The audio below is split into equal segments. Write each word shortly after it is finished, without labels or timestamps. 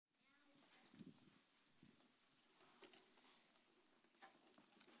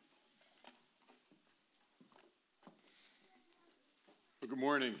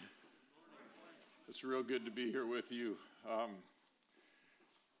morning. It's real good to be here with you.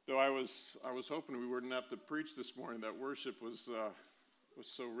 Though I was hoping we wouldn't have to preach this morning. That worship was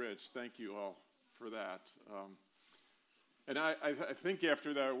so rich. Thank you all for that. And I think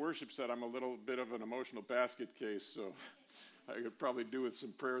after that worship set, I'm a little bit of an emotional basket case, so I could probably do with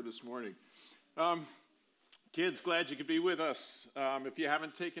some prayer this morning. Kids, glad you could be with us. If you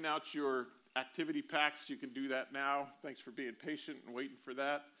haven't taken out your activity packs, you can do that now. Thanks for being patient and waiting for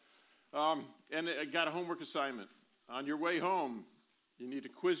that. And I got a homework assignment. On your way home, you need to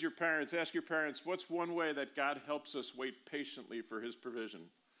quiz your parents. Ask your parents, what's one way that God helps us wait patiently for his provision,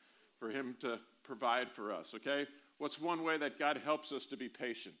 for him to provide for us, okay? What's one way that God helps us to be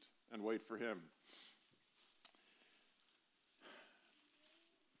patient and wait for him?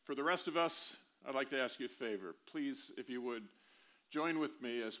 For the rest of us, I'd like to ask you a favor. Please, if you would, join with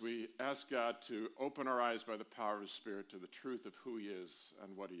me as we ask God to open our eyes by the power of his Spirit to the truth of who he is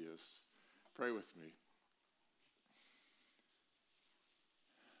and what he is. Pray with me.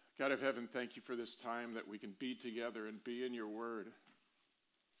 God of heaven, thank you for this time that we can be together and be in your word.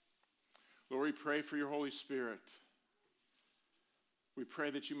 Lord, we pray for your Holy Spirit. We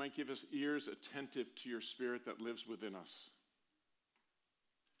pray that you might give us ears attentive to your Spirit that lives within us.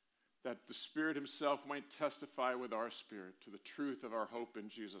 That the Spirit himself might testify with our spirit to the truth of our hope in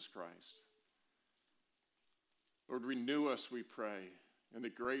Jesus Christ. Lord, renew us, we pray, in the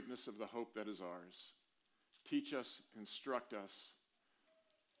greatness of the hope that is ours. Teach us, instruct us,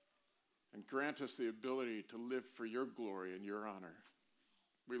 and grant us the ability to live for your glory and your honor.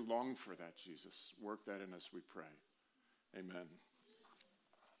 We long for that, Jesus. Work that in us, we pray. Amen.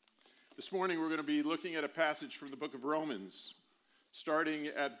 This morning we're going to be looking at a passage from the book of Romans, starting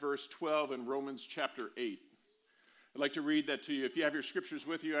at verse 12 in Romans chapter 8. I'd like to read that to you. If you have your scriptures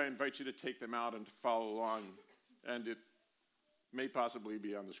with you, I invite you to take them out and to follow along. And it may possibly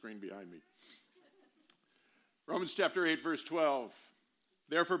be on the screen behind me. Romans chapter 8, verse 12.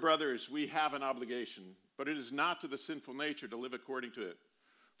 Therefore, brothers, we have an obligation, but it is not to the sinful nature to live according to it.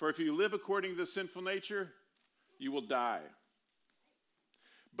 For if you live according to the sinful nature, you will die.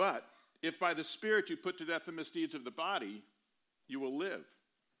 But if by the Spirit you put to death the misdeeds of the body, you will live.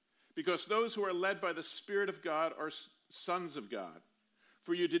 Because those who are led by the Spirit of God are sons of God.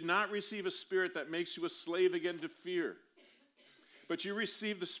 For you did not receive a spirit that makes you a slave again to fear, but you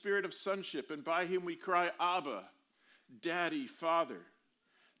received the spirit of sonship, and by him we cry, Abba, Daddy, Father.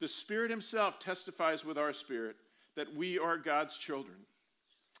 The Spirit himself testifies with our spirit that we are God's children.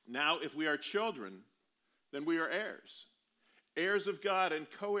 Now, if we are children, then we are heirs, heirs of God and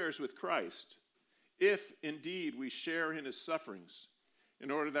co-heirs with Christ, if indeed we share in his sufferings,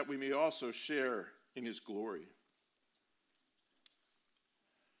 in order that we may also share in his glory.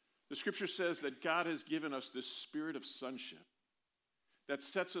 The scripture says that God has given us this spirit of sonship that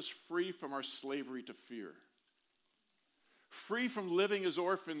sets us free from our slavery to fear. Free from living as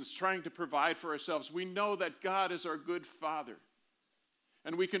orphans, trying to provide for ourselves. We know that God is our good Father,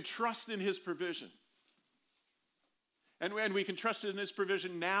 and we can trust in his provision. And we can trust in his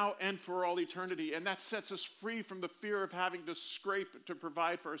provision now and for all eternity. And that sets us free from the fear of having to scrape to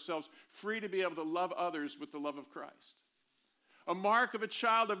provide for ourselves, free to be able to love others with the love of Christ. A mark of a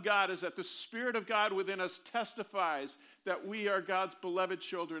child of God is that the Spirit of God within us testifies that we are God's beloved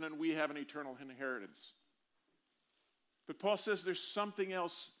children and we have an eternal inheritance. But Paul says there's something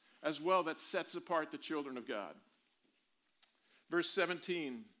else as well that sets apart the children of God. Verse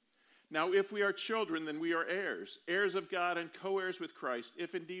 17. Now, if we are children, then we are heirs, heirs of God and co-heirs with Christ,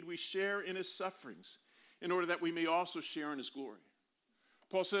 if indeed we share in his sufferings, in order that we may also share in his glory.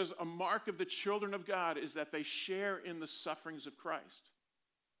 Paul says a mark of the children of God is that they share in the sufferings of Christ.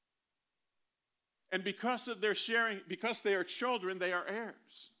 And because of their sharing, because they are children, they are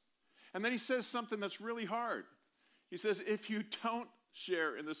heirs. And then he says something that's really hard. He says, if you don't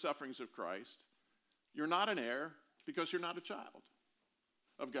share in the sufferings of Christ, you're not an heir because you're not a child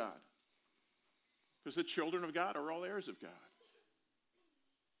of God. Because the children of God are all heirs of God.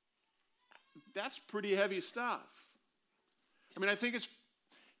 That's pretty heavy stuff. I mean, I think it's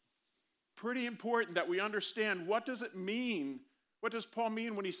pretty important that we understand, what does it mean? What does Paul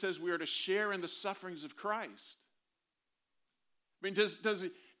mean when he says we are to share in the sufferings of Christ? I mean, does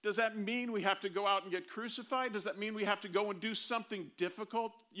that mean we have to go out and get crucified? Does that mean we have to go and do something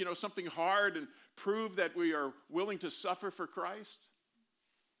difficult, something hard, and prove that we are willing to suffer for Christ?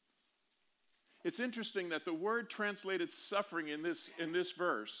 It's interesting that the word translated suffering in this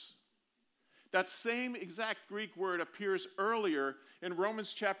verse, that same exact Greek word appears earlier in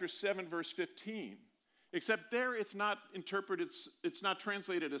Romans chapter 7, verse 15. Except there it's not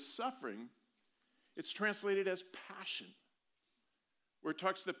translated as suffering, it's translated as passion. where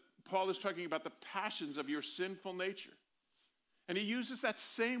Paul is talking about the passions of your sinful nature. And he uses that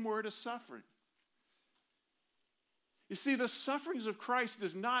same word as suffering. You see, the sufferings of Christ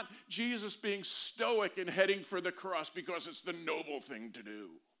is not Jesus being stoic and heading for the cross because it's the noble thing to do.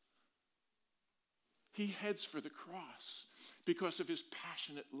 He heads for the cross because of his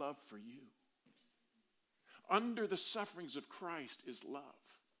passionate love for you. Under the sufferings of Christ is love.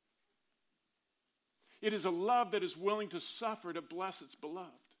 It is a love that is willing to suffer to bless its beloved.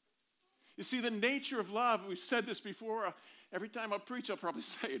 You see, the nature of love, we've said this before, every time I preach I'll probably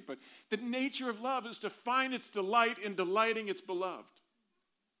say it, but the nature of love is to find its delight in delighting its beloved.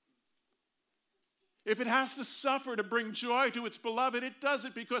 If it has to suffer to bring joy to its beloved, it does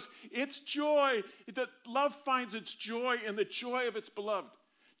it because its joy, that love finds its joy in the joy of its beloved.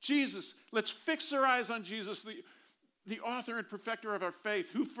 Jesus, let's fix our eyes on Jesus, the author and perfecter of our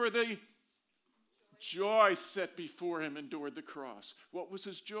faith, who for the joy set before him endured the cross. What was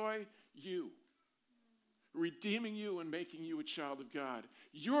his joy? You. Redeeming you and making you a child of God.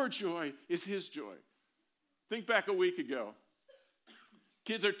 Your joy is his joy. Think back a week ago.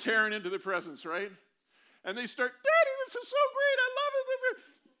 Kids are tearing into the presents, right? And they start, Daddy, this is so great. I love it.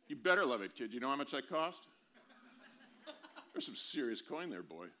 You better love it, kid. You know how much that cost? There's some serious coin there,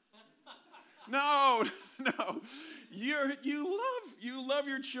 boy. No. You love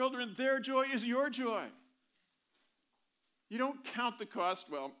your children. Their joy is your joy. You don't count the cost.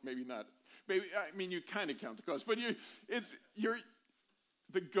 Well, maybe not. You kind of count the cost, but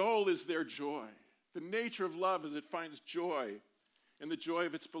the goal is their joy. The nature of love is it finds joy in the joy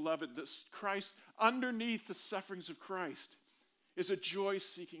of its beloved. Christ, underneath the sufferings of Christ, is a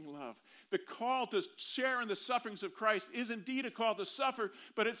joy-seeking love. The call to share in the sufferings of Christ is indeed a call to suffer,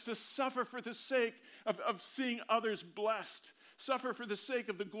 but it's to suffer for the sake of seeing others blessed. Suffer for the sake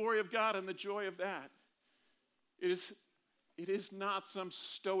of the glory of God and the joy of that. It is not some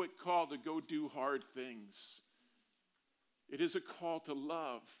stoic call to go do hard things. It is a call to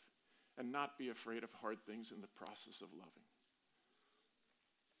love and not be afraid of hard things in the process of loving.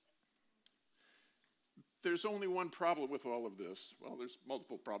 There's only one problem with all of this. Well, there's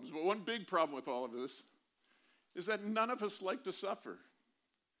multiple problems, but one big problem with all of this is that none of us like to suffer.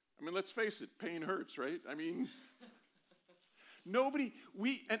 Let's face it, pain hurts, right? And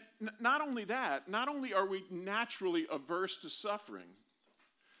not only that, not only are we naturally averse to suffering,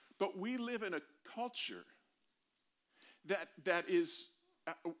 but we live in a culture that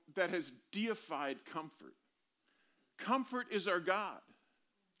has deified comfort. Comfort is our God.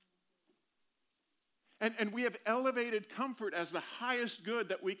 And we have elevated comfort as the highest good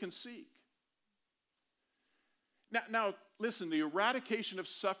that we can seek. Now, listen, the eradication of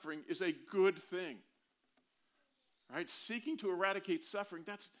suffering is a good thing. Right? Seeking to eradicate suffering,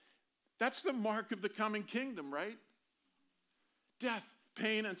 that's the mark of the coming kingdom, right? Death,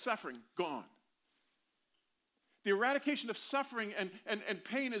 pain, and suffering, gone. The eradication of suffering and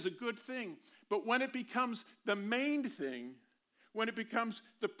pain is a good thing, but when it becomes the main thing, when it becomes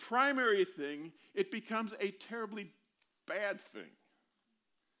the primary thing, it becomes a terribly bad thing.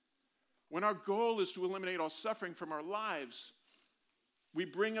 When our goal is to eliminate all suffering from our lives, we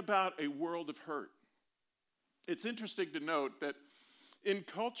bring about a world of hurt. It's interesting to note that in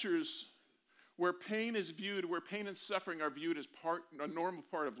cultures where pain and suffering are viewed as a normal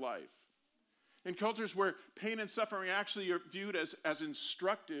part of life, in cultures where pain and suffering actually are viewed as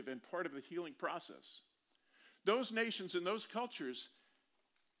instructive and part of the healing process, those nations and those cultures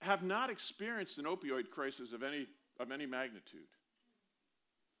have not experienced an opioid crisis of any magnitude.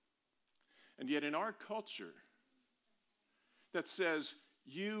 And yet in our culture that says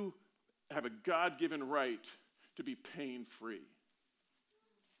you have a God-given right to be pain-free.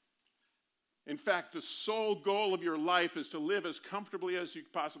 In fact, the sole goal of your life is to live as comfortably as you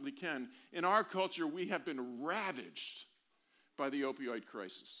possibly can. In our culture, we have been ravaged by the opioid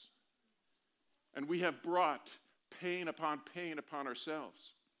crisis. And we have brought pain upon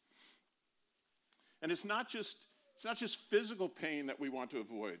ourselves. And it's not just physical pain that we want to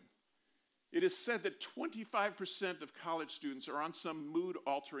avoid. It is said that 25% of college students are on some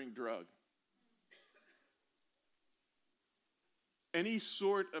mood-altering drug. Any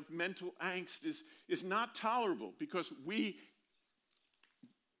sort of mental angst is not tolerable because we've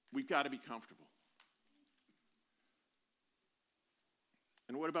got to be comfortable.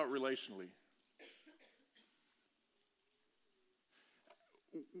 And what about relationally?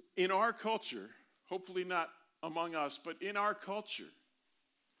 In our culture, hopefully not among us, but in our culture,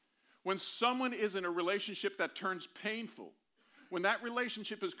 when someone is in a relationship that turns painful, when that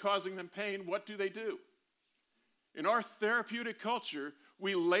relationship is causing them pain, what do? In our therapeutic culture,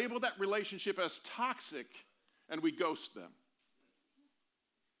 we label that relationship as toxic and we ghost them.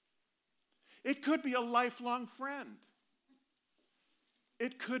 It could be a lifelong friend.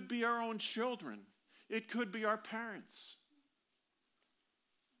 It could be our own children. It could be our parents.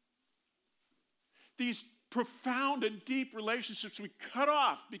 These profound and deep relationships we cut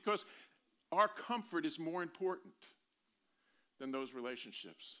off because our comfort is more important than those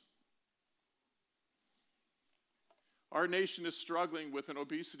relationships. Our nation is struggling with an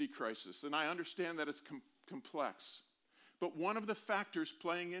obesity crisis, and I understand that it's complex. But one of the factors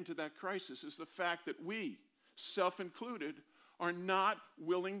playing into that crisis is the fact that we, self-included, are not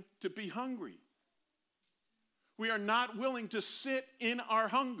willing to be hungry. We are not willing to sit in our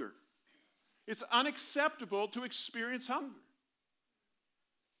hunger. It's unacceptable to experience hunger.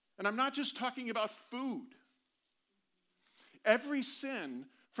 And I'm not just talking about food. Every sin,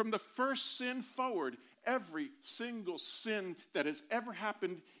 from the first sin forward, every single sin that has ever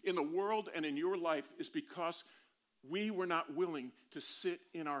happened in the world and in your life is because we were not willing to sit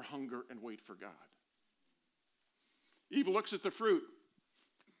in our hunger and wait for God. Eve looks at the fruit.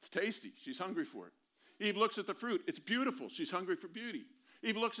 It's tasty. She's hungry for it. Eve looks at the fruit. It's beautiful. She's hungry for beauty.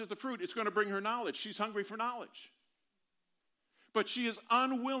 Eve looks at the fruit. It's going to bring her knowledge. She's hungry for knowledge. But she is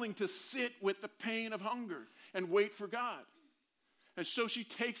unwilling to sit with the pain of hunger and wait for God. And so she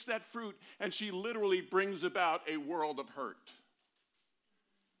takes that fruit and she literally brings about a world of hurt.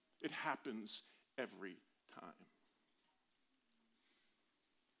 It happens every time.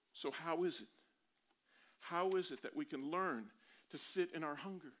 So how is it? How is it that we can learn to sit in our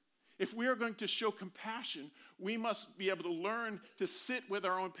hunger? If we are going to show compassion, we must be able to learn to sit with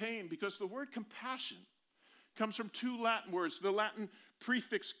our own pain, because the word compassion comes from two Latin words. The Latin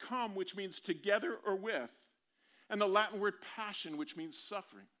prefix cum, which means together or with, and the Latin word passion, which means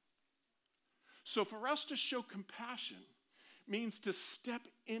suffering. So for us to show compassion means to step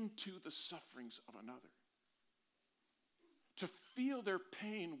into the sufferings of another, to feel their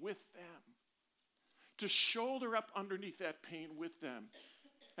pain with them, to shoulder up underneath that pain with them,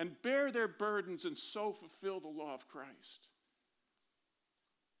 and bear their burdens and so fulfill the law of Christ.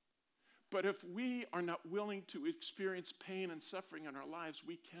 But if we are not willing to experience pain and suffering in our lives,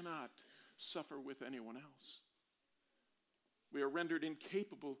 we cannot suffer with anyone else. We are rendered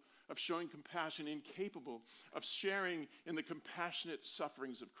incapable of showing compassion, incapable of sharing in the compassionate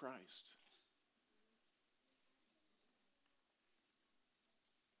sufferings of Christ.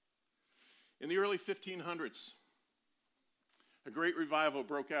 In the early 1500s, a great revival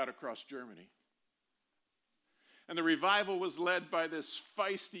broke out across Germany. And the revival was led by this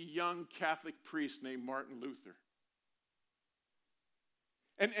feisty young Catholic priest named Martin Luther.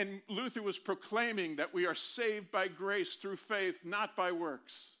 And Luther was proclaiming that we are saved by grace through faith, not by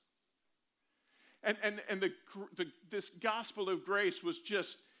works. And this gospel of grace was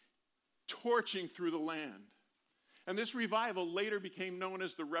just torching through the land. And this revival later became known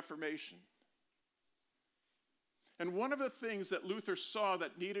as the Reformation. And one of the things that Luther saw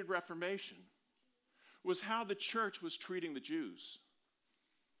that needed reformation was how the church was treating the Jews.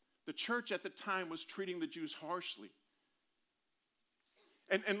 The church at the time was treating the Jews harshly.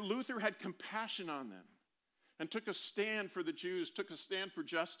 And Luther had compassion on them and took a stand for the Jews, took a stand for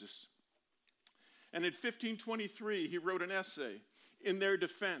justice. And in 1523, he wrote an essay in their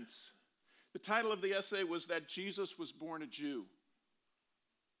defense. The title of the essay was That Jesus Was Born a Jew.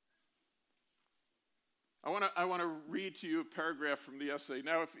 I want to read to you a paragraph from the essay.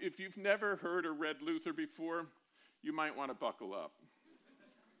 Now, if you've never heard or read Luther before, you might want to buckle up.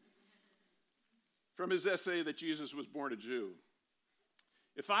 From his essay, That Jesus Was Born a Jew.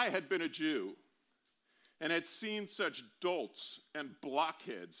 If I had been a Jew and had seen such dolts and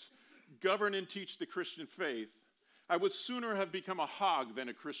blockheads govern and teach the Christian faith, I would sooner have become a hog than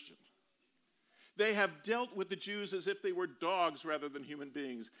a Christian. They have dealt with the Jews as if they were dogs rather than human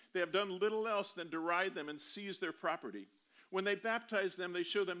beings. They have done little else than deride them and seize their property. When they baptize them, they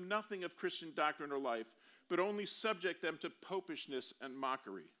show them nothing of Christian doctrine or life, but only subject them to popishness and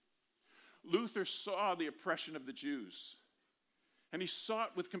mockery. Luther saw the oppression of the Jews, and he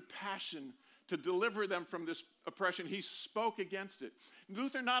sought with compassion to deliver them from this oppression. He spoke against it.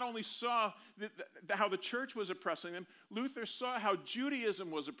 Luther not only saw how the church was oppressing them, Luther saw how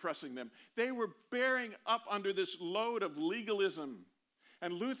Judaism was oppressing them. They were bearing up under this load of legalism.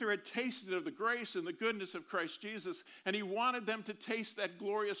 And Luther had tasted of the grace and the goodness of Christ Jesus, and he wanted them to taste that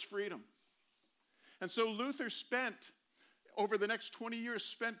glorious freedom. And so Luther over the next 20 years,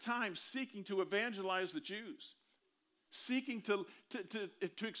 spent time seeking to evangelize the Jews, seeking to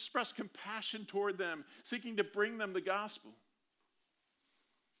express compassion toward them, seeking to bring them the gospel.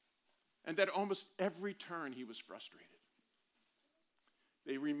 And at almost every turn, he was frustrated.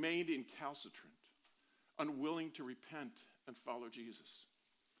 They remained incalcitrant, unwilling to repent and follow Jesus.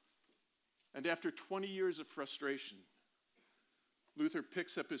 And after 20 years of frustration, Luther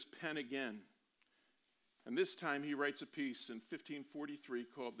picks up his pen again. And this time he writes a piece in 1543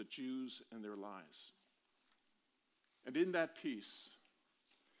 called The Jews and Their Lies. And in that piece,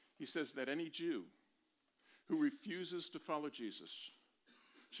 he says that any Jew who refuses to follow Jesus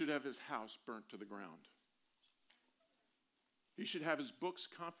should have his house burnt to the ground. He should have his books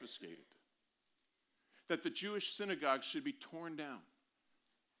confiscated. That the Jewish synagogues should be torn down.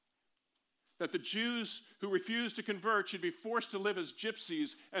 That the Jews who refuse to convert should be forced to live as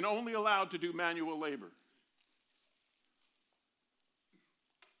gypsies and only allowed to do manual labor.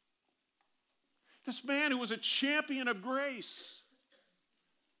 This man who was a champion of grace.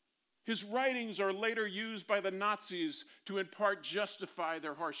 His writings are later used by the Nazis to in part justify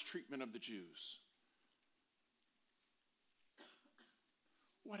their harsh treatment of the Jews.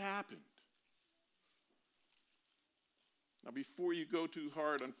 What happened? Now, before you go too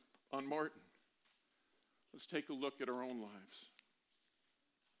hard on Martin, let's take a look at our own lives.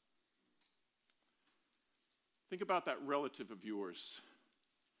 Think about that relative of yours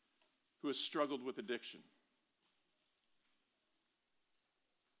who has struggled with addiction.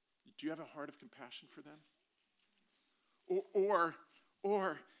 Do you have a heart of compassion for them?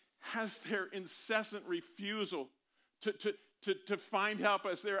 Or has their incessant refusal to find help,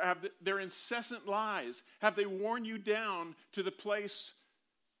 as their incessant lies, have they worn you down to the place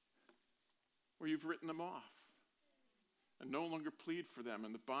where you've written them off and no longer plead for them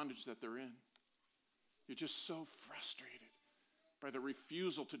and the bondage that they're in? You're just so frustrated by the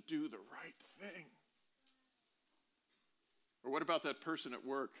refusal to do the right thing. Or what about that person at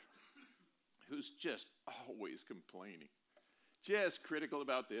work who's just always complaining? Just critical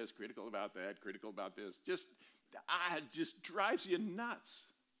about this, critical about that, critical about this. Just drives you nuts.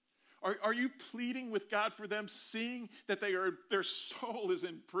 Are you pleading with God for them, seeing that their soul is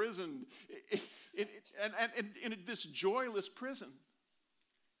imprisoned in this joyless prison?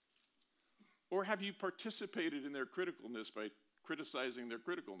 Or have you participated in their criticalness by criticizing their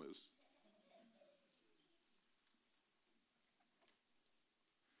criticalness?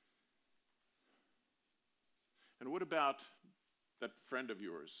 And what about that friend of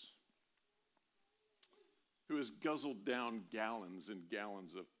yours who has guzzled down gallons and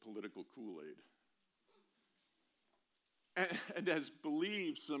gallons of political Kool-Aid and has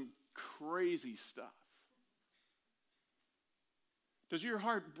believed some crazy stuff? Does your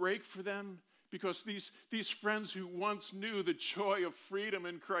heart break for them? Because these friends who once knew the joy of freedom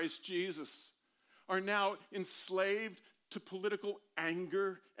in Christ Jesus are now enslaved to political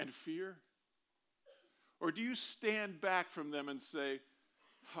anger and fear? Or do you stand back from them and say,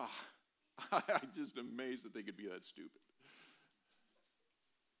 I'm just amazed that they could be that stupid?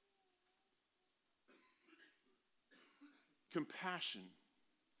 Compassion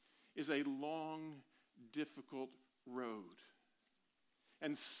is a long, difficult road.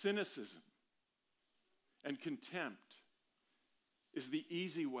 And cynicism and contempt is the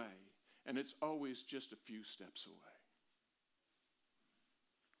easy way, and it's always just a few steps away.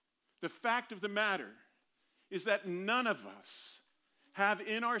 The fact of the matter is that none of us have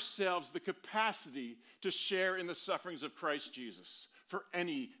in ourselves the capacity to share in the sufferings of Christ Jesus for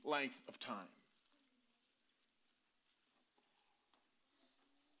any length of time.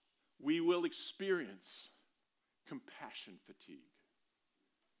 We will experience compassion fatigue.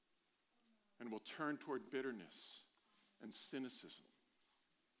 And we'll turn toward bitterness and cynicism.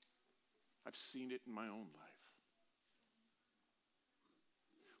 I've seen it in my own life.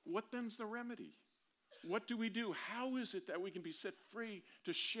 What then's the remedy? What do we do? How is it that we can be set free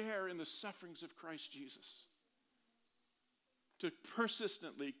to share in the sufferings of Christ Jesus? To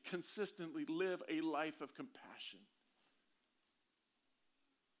persistently, consistently live a life of compassion.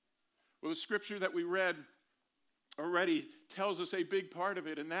 Well, the scripture that we read already tells us a big part of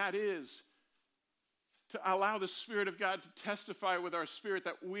it, and that is to allow the Spirit of God to testify with our spirit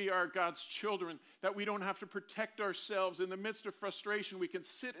that we are God's children, that we don't have to protect ourselves. In the midst of frustration, we can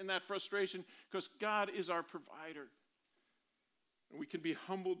sit in that frustration because God is our provider. And we can be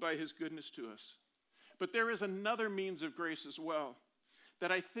humbled by his goodness to us. But there is another means of grace as well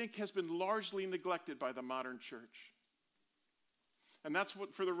that I think has been largely neglected by the modern church. And that's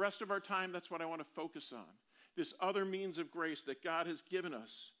what, for the rest of our time, that's what I want to focus on. This other means of grace that God has given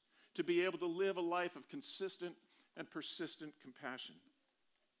us to be able to live a life of consistent and persistent compassion.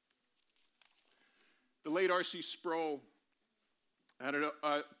 The late R.C. Sproul had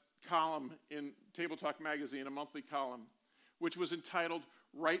a column in Table Talk magazine, a monthly column, which was entitled,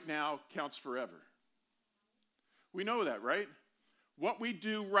 "Right Now Counts Forever." We know that, right? What we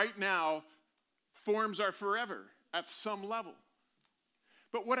do right now forms our forever at some level.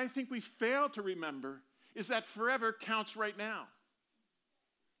 But what I think we fail to remember is that forever counts right now.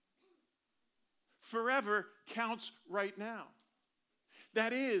 Forever counts right now.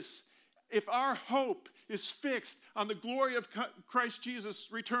 That is, if our hope is fixed on the glory of Christ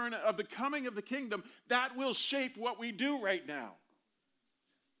Jesus' return, of the coming of the kingdom, that will shape what we do right now.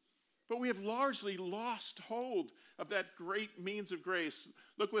 But we have largely lost hold of that great means of grace.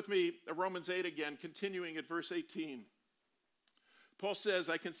 Look with me at Romans 8 again, continuing at verse 18. Paul says,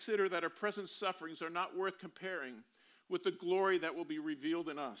 I consider that our present sufferings are not worth comparing with the glory that will be revealed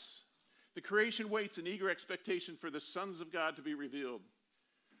in us. The creation waits in eager expectation for the sons of God to be revealed.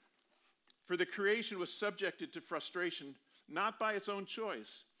 For the creation was subjected to frustration, not by its own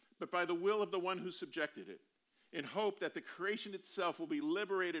choice, but by the will of the one who subjected it, in hope that the creation itself will be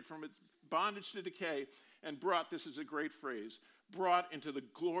liberated from its bondage to decay and brought, this is a great phrase, brought into the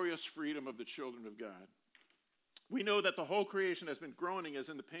glorious freedom of the children of God. We know that the whole creation has been groaning as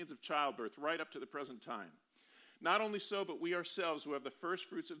in the pains of childbirth right up to the present time. Not only so, but we ourselves who have the first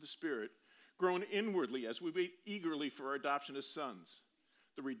fruits of the Spirit groan inwardly as we wait eagerly for our adoption as sons,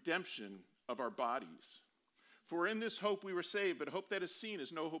 the redemption of our bodies. For in this hope we were saved, but hope that is seen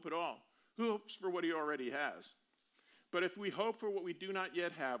is no hope at all. Who hopes for what he already has? But if we hope for what we do not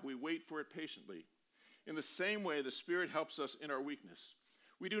yet have, we wait for it patiently. In the same way, the Spirit helps us in our weakness.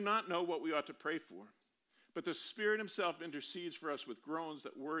 We do not know what we ought to pray for, but the Spirit himself intercedes for us with groans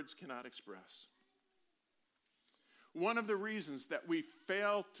that words cannot express. One of the reasons that we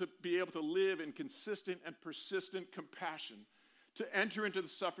fail to be able to live in consistent and persistent compassion, to enter into the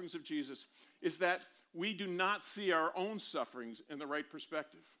sufferings of Jesus, is that we do not see our own sufferings in the right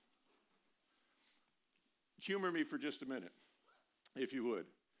perspective. Humor me for just a minute, if you would.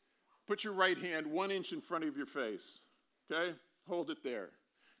 Put your right hand 1 inch in front of your face, okay? Hold it there.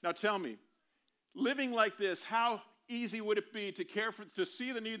 Now tell me, living like this, how easy would it be to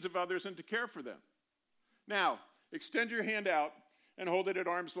see the needs of others and to care for them? Now, extend your hand out and hold it at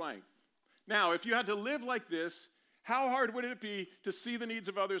arm's length. Now, if you had to live like this, how hard would it be to see the needs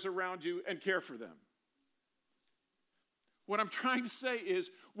of others around you and care for them? What I'm trying to say is,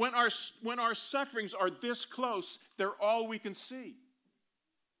 when our sufferings are this close, they're all we can see.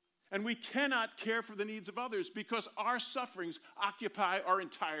 And we cannot care for the needs of others because our sufferings occupy our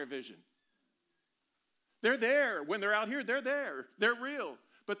entire vision. They're there. When they're out here, they're there. They're real.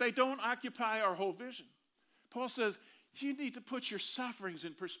 But they don't occupy our whole vision. Paul says, you need to put your sufferings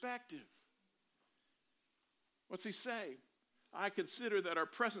in perspective. What's he say? I consider that our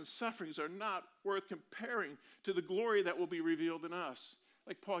present sufferings are not worth comparing to the glory that will be revealed in us.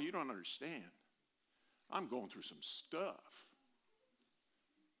 Like, Paul, you don't understand. I'm going through some stuff.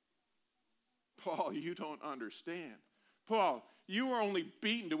 Paul, you don't understand. Paul, you were only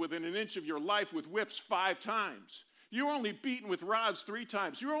beaten to within an inch of your life with whips 5 times. You were only beaten with rods 3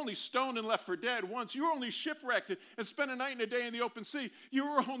 times. You were only stoned and left for dead once. You were only shipwrecked and spent a night and a day in the open sea. You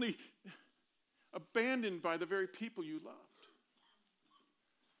were only abandoned by the very people you loved.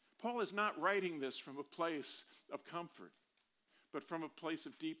 Paul is not writing this from a place of comfort, but from a place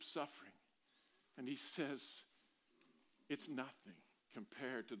of deep suffering. And he says, it's nothing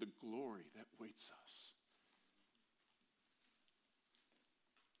compared to the glory that waits us.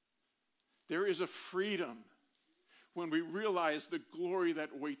 There is a freedom when we realize the glory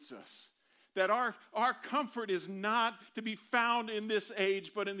that waits us. That our comfort is not to be found in this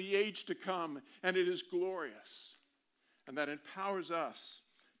age, but in the age to come. And it is glorious. And that empowers us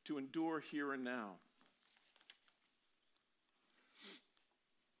to endure here and now.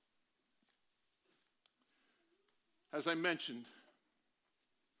 As I mentioned,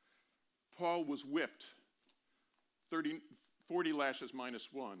 Paul was whipped 40 lashes minus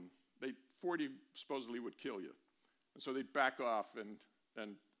 1. 40 supposedly would kill you. And so they'd back off and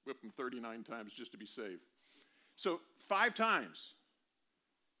whip him 39 times just to be safe. So 5 times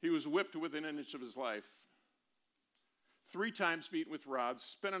he was whipped within an inch of his life. 3 times beaten with rods,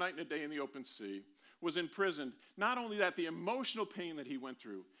 spent a night and a day in the open sea, was imprisoned. Not only that, the emotional pain that he went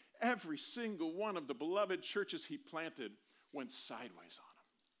through, every single one of the beloved churches he planted went sideways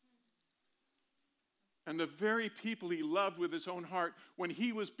on him. And the very people he loved with his own heart, when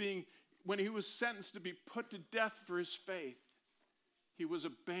he was sentenced to be put to death for his faith, he was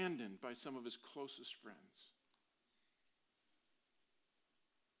abandoned by some of his closest friends.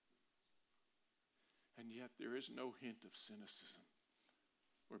 And yet there is no hint of cynicism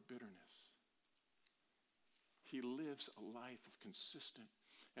or bitterness. He lives a life of consistent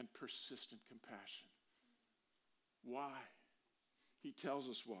and persistent compassion. Why? He tells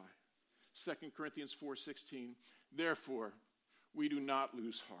us why. 2 Corinthians 4:16, therefore, we do not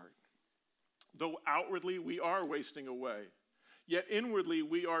lose heart. Though outwardly we are wasting away, Yet inwardly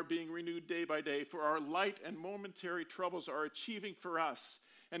we are being renewed day by day, for our light and momentary troubles are achieving for us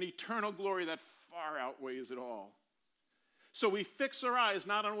an eternal glory that far outweighs it all. So we fix our eyes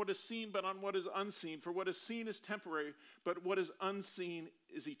not on what is seen, but on what is unseen. For what is seen is temporary, but what is unseen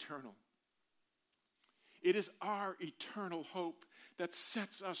is eternal. It is our eternal hope that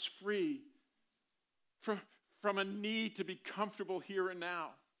sets us free from a need to be comfortable here and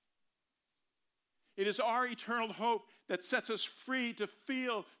now. It is our eternal hope that sets us free to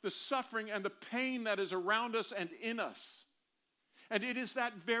feel the suffering and the pain that is around us and in us. And it is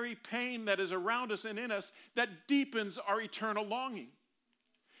that very pain that is around us and in us that deepens our eternal longing.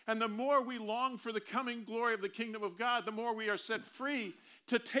 And the more we long for the coming glory of the kingdom of God, the more we are set free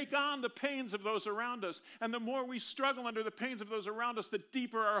to take on the pains of those around us. And the more we struggle under the pains of those around us, the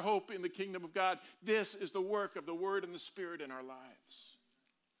deeper our hope in the kingdom of God. This is the work of the Word and the Spirit in our lives.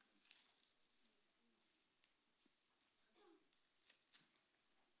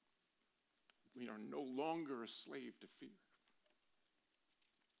 We are no longer a slave to fear.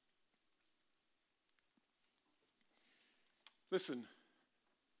 Listen,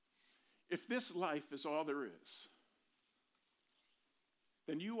 if this life is all there is,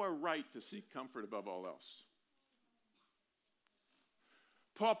 then you are right to seek comfort above all else.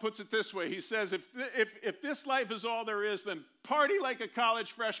 Paul puts it this way. He says, if this life is all there is, then party like a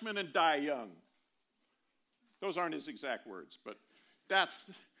college freshman and die young. Those aren't his exact words, but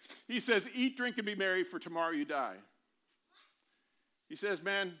he says, eat, drink, and be merry, for tomorrow you die. He says,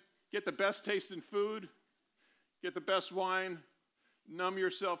 man, get the best tasting food, get the best wine, numb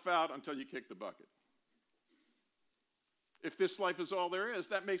yourself out until you kick the bucket. If this life is all there is,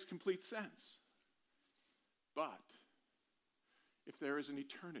 that makes complete sense. But if there is an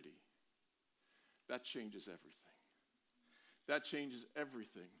eternity, that changes everything. That changes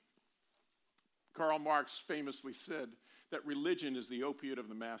everything. Karl Marx famously said that religion is the opiate of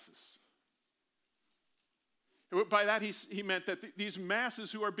the masses. By that he meant that these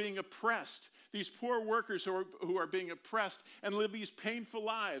masses who are being oppressed, these poor workers who are being oppressed and live these painful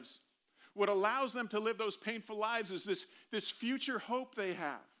lives, what allows them to live those painful lives is this future hope they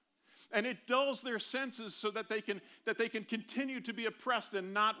have. And it dulls their senses so that they can continue to be oppressed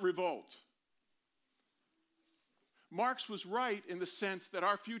and not revolt. Marx was right in the sense that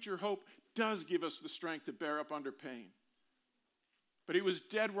our future hope does give us the strength to bear up under pain. But he was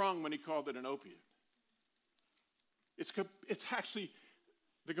dead wrong when he called it an opiate. It's actually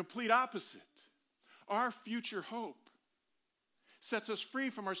the complete opposite. Our future hope sets us free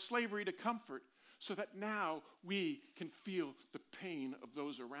from our slavery to comfort so that now we can feel the pain of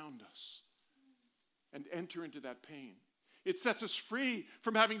those around us and enter into that pain. It sets us free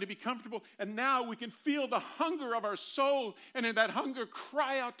from having to be comfortable, and now we can feel the hunger of our soul, and in that hunger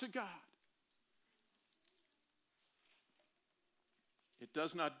cry out to God. It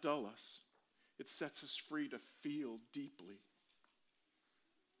does not dull us. It sets us free to feel deeply.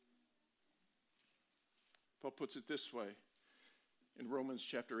 Paul puts it this way in Romans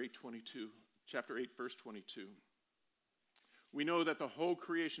chapter 8, verse 22. We know that the whole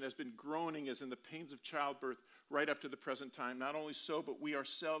creation has been groaning as in the pains of childbirth right up to the present time. Not only so, but we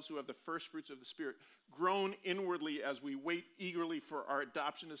ourselves who have the first fruits of the Spirit groan inwardly as we wait eagerly for our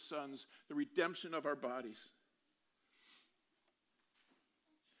adoption as sons, the redemption of our bodies.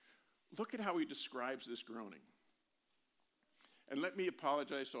 Look at how he describes this groaning. And let me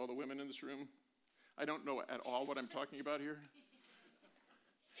apologize to all the women in this room. I don't know at all what I'm talking about here.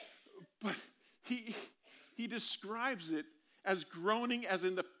 But he describes it as groaning as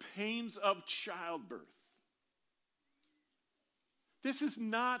in the pains of childbirth. This is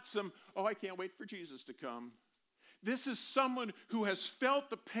not I can't wait for Jesus to come. This is someone who has felt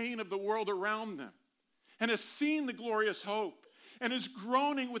the pain of the world around them and has seen the glorious hope and is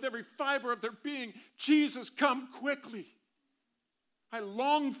groaning with every fiber of their being, Jesus, come quickly. I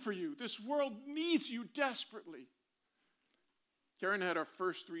long for you. This world needs you desperately. Karen had our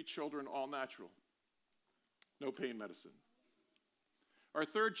first 3 children all natural. No pain medicine. Our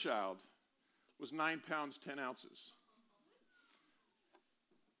third child was 9 pounds, 10 ounces.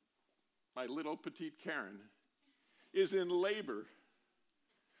 My little petite Karen is in labor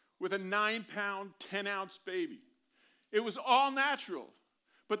with a 9-pound, 10-ounce baby. It was all natural,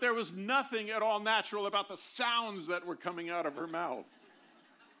 but there was nothing at all natural about the sounds that were coming out of her mouth.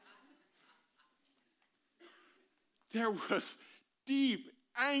 There was deep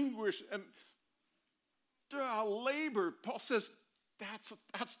anguish and labor. Paul says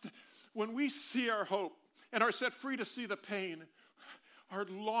when we see our hope and are set free to see the pain, our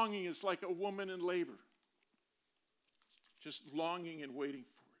longing is like a woman in labor, just longing and waiting for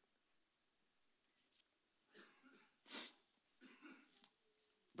it.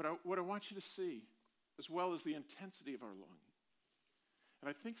 But what I want you to see, as well as the intensity of our longing, and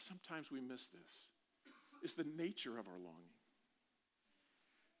I think sometimes we miss this, is the nature of our longing.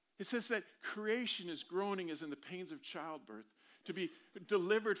 It says that creation is groaning as in the pains of childbirth, to be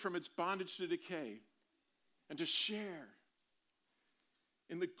delivered from its bondage to decay, and to share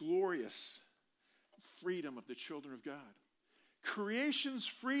in the glorious freedom of the children of God. Creation's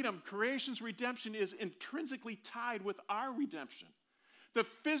freedom, creation's redemption is intrinsically tied with our redemption. The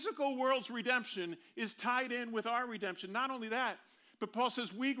physical world's redemption is tied in with our redemption. Not only that, but Paul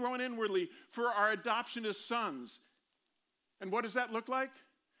says we groan inwardly for our adoption as sons. And what does that look like?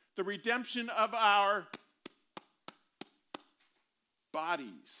 The redemption of our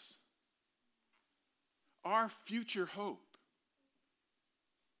bodies. Our future hope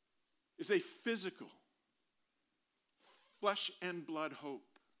is a physical, flesh and blood hope.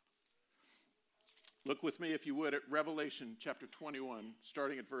 Look with me, if you would, at Revelation chapter 21,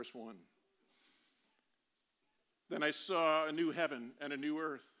 starting at verse 1. Then I saw a new heaven and a new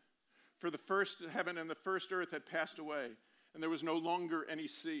earth. For the first heaven and the first earth had passed away, and there was no longer any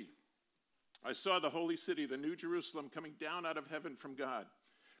sea. I saw the holy city, the new Jerusalem, coming down out of heaven from God,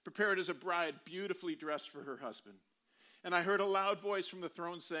 prepared as a bride beautifully dressed for her husband. And I heard a loud voice from the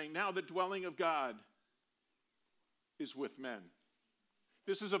throne saying, now the dwelling of God is with men.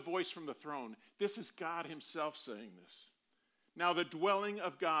 This is a voice from the throne. This is God himself saying this. Now the dwelling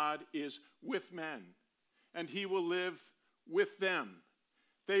of God is with men, and he will live with them.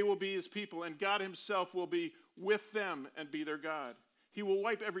 They will be his people, and God himself will be with them and be their God. He will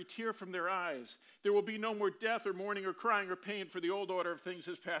wipe every tear from their eyes. There will be no more death or mourning or crying or pain, for the old order of things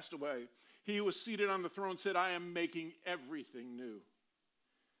has passed away. He who was seated on the throne said, I am making everything new.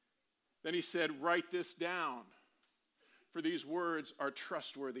 Then he said, write this down, for these words are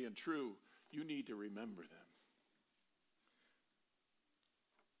trustworthy and true. You need to remember them.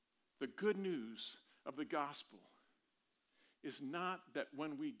 The good news of the gospel is not that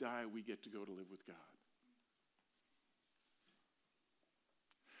when we die, we get to go to live with God.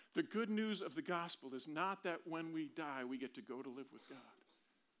 The good news of the gospel is not that when we die, we get to go to live with God.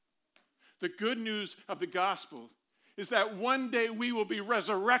 The good news of the gospel is that one day we will be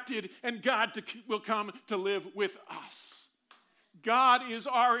resurrected and God will come to live with us. God is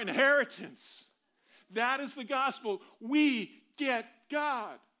our inheritance. That is the gospel. We get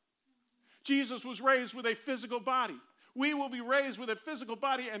God. Jesus was raised with a physical body. We will be raised with a physical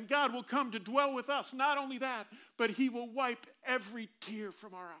body, and God will come to dwell with us. Not only that, but he will wipe every tear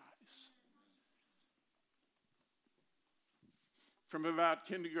from our eyes. From about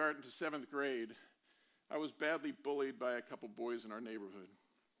kindergarten to 7th grade, I was badly bullied by a couple boys in our neighborhood.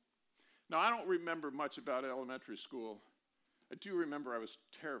 Now, I don't remember much about elementary school. I do remember I was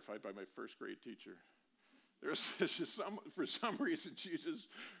terrified by my first grade teacher. For some reason, she just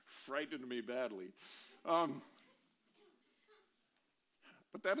frightened me badly.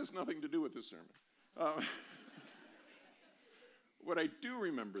 But that has nothing to do with this sermon. What I do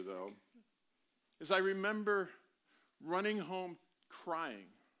remember, though, is I remember running home crying,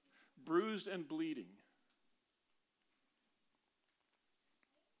 bruised and bleeding.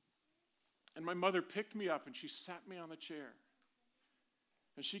 And my mother picked me up and she sat me on the chair.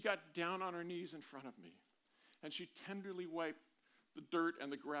 And she got down on her knees in front of me. And she tenderly wiped the dirt and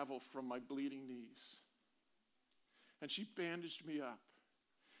the gravel from my bleeding knees. And she bandaged me up.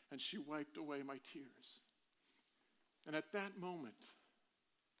 And she wiped away my tears. And at that moment,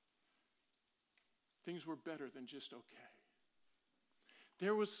 things were better than just okay.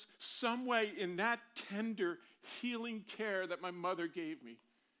 There was some way in that tender, healing care that my mother gave me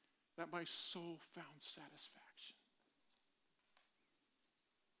that my soul found satisfaction.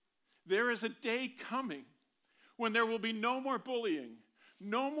 There is a day coming when there will be no more bullying,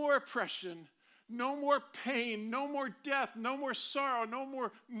 no more oppression, no more pain, no more death, no more sorrow, no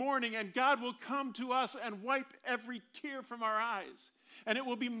more mourning, and God will come to us and wipe every tear from our eyes. And it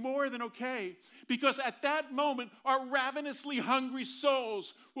will be more than okay, because at that moment, our ravenously hungry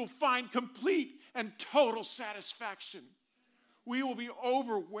souls will find complete and total satisfaction. We will be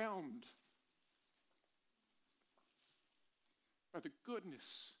overwhelmed by the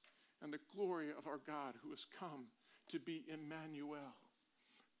goodness and the glory of our God who has come to be Emmanuel,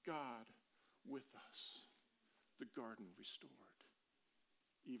 God with us, the garden restored,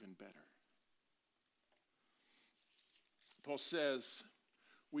 even better. Paul says,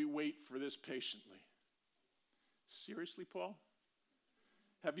 we wait for this patiently. Seriously, Paul?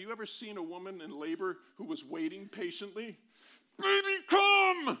 Have you ever seen a woman in labor who was waiting patiently? Baby,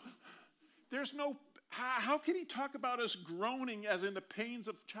 come! There's no, how can he talk about us groaning as in the pains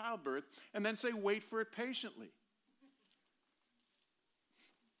of childbirth and then say wait for it patiently?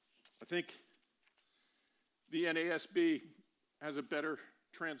 I think the NASB has a better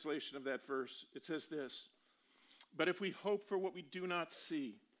translation of that verse. It says this: but if we hope for what we do not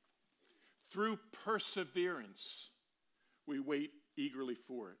see, through perseverance, we wait eagerly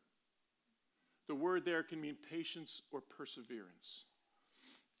for it. The word there can mean patience or perseverance.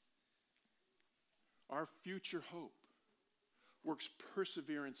 Our future hope works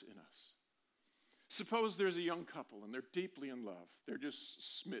perseverance in us. Suppose there's a young couple and they're deeply in love. They're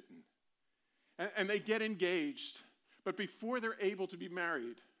just smitten. And they get engaged. But before they're able to be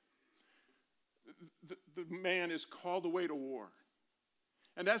married, the man is called away to war.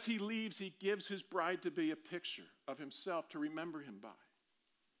 And as he leaves, he gives his bride-to-be a picture of himself to remember him by.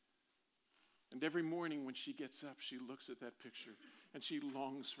 And every morning when she gets up, she looks at that picture and she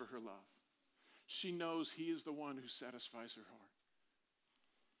longs for her love. She knows he is the one who satisfies her heart.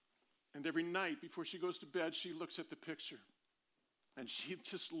 And every night before she goes to bed, she looks at the picture and she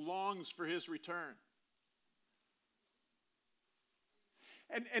just longs for his return.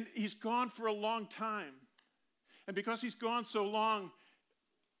 And he's gone for a long time. And because he's gone so long,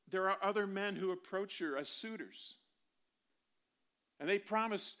 there are other men who approach her as suitors. And they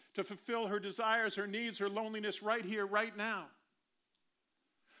promise to fulfill her desires, her needs, her loneliness right here, right now.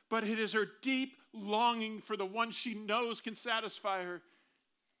 But it is her deep longing for the one she knows can satisfy her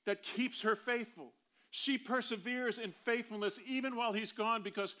that keeps her faithful. She perseveres in faithfulness even while he's gone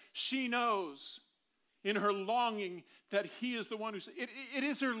because she knows in her longing that he is the one who's... It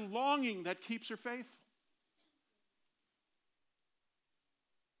is her longing that keeps her faithful.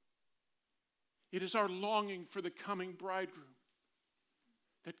 It is our longing for the coming bridegroom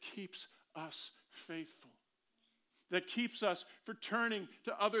that keeps us faithful, that keeps us from turning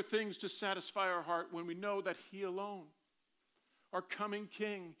to other things to satisfy our heart when we know that he alone, our coming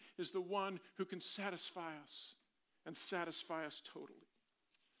King, is the one who can satisfy us and satisfy us totally.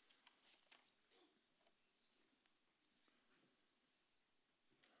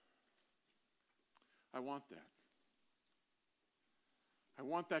 I want that. I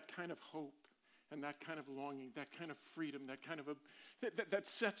want that kind of hope and that kind of longing, that kind of freedom, that kind of that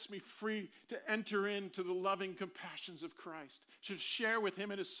sets me free to enter into the loving compassions of Christ, to share with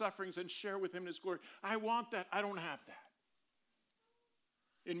him in his sufferings and share with him in his glory. I want that. I don't have that.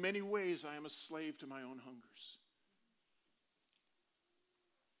 In many ways, I am a slave to my own hungers.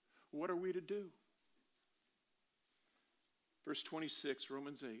 What are we to do? Verse 26,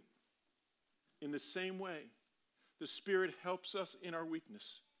 Romans 8. In the same way, the Spirit helps us in our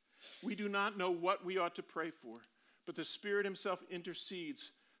weakness. We do not know what we ought to pray for, but the Spirit himself intercedes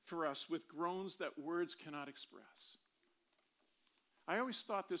for us with groans that words cannot express. I always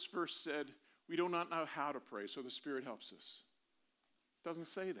thought this verse said, we do not know how to pray, so the Spirit helps us. It doesn't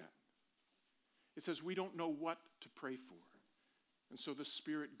say that. It says we don't know what to pray for, and so the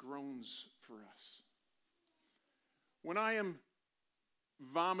Spirit groans for us. When I am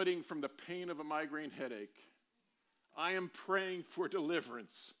vomiting from the pain of a migraine headache, I am praying for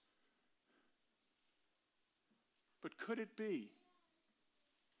deliverance. But could it be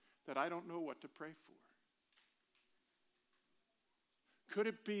that I don't know what to pray for? Could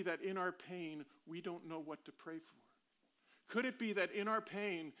it be that in our pain, we don't know what to pray for? Could it be that in our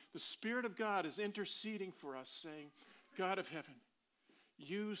pain, the Spirit of God is interceding for us, saying, God of heaven,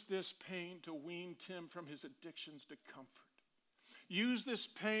 use this pain to wean Tim from his addictions to comfort. Use this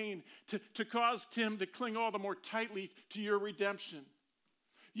pain to cause Tim to cling all the more tightly to your redemption.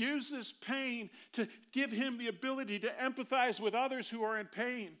 Use this pain to give him the ability to empathize with others who are in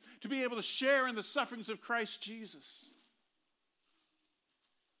pain, to be able to share in the sufferings of Christ Jesus.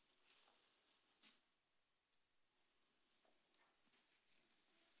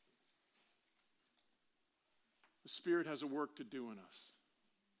 The Spirit has a work to do in us.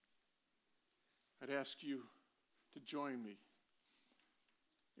 I'd ask you to join me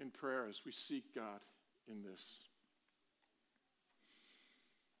in prayer as we seek God in this.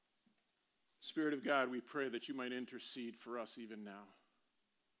 Spirit of God, we pray that you might intercede for us even now.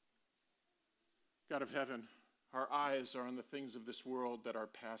 God of heaven, our eyes are on the things of this world that are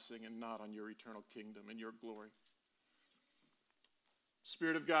passing and not on your eternal kingdom and your glory.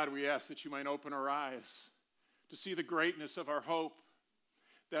 Spirit of God, we ask that you might open our eyes to see the greatness of our hope,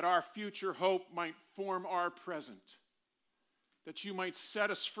 that our future hope might form our present, that you might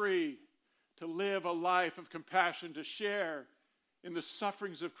set us free to live a life of compassion, to share in the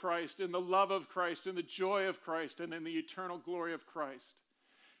sufferings of Christ, in the love of Christ, in the joy of Christ, and in the eternal glory of Christ.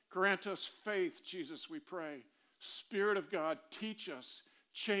 Grant us faith, Jesus, we pray. Spirit of God, teach us,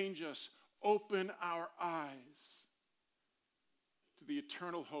 change us, open our eyes to the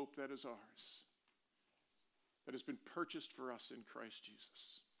eternal hope that is ours, that has been purchased for us in Christ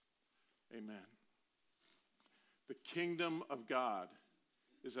Jesus. Amen. The kingdom of God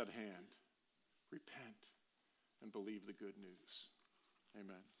is at hand. Repent and believe the good news.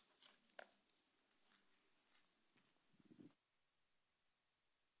 Amen.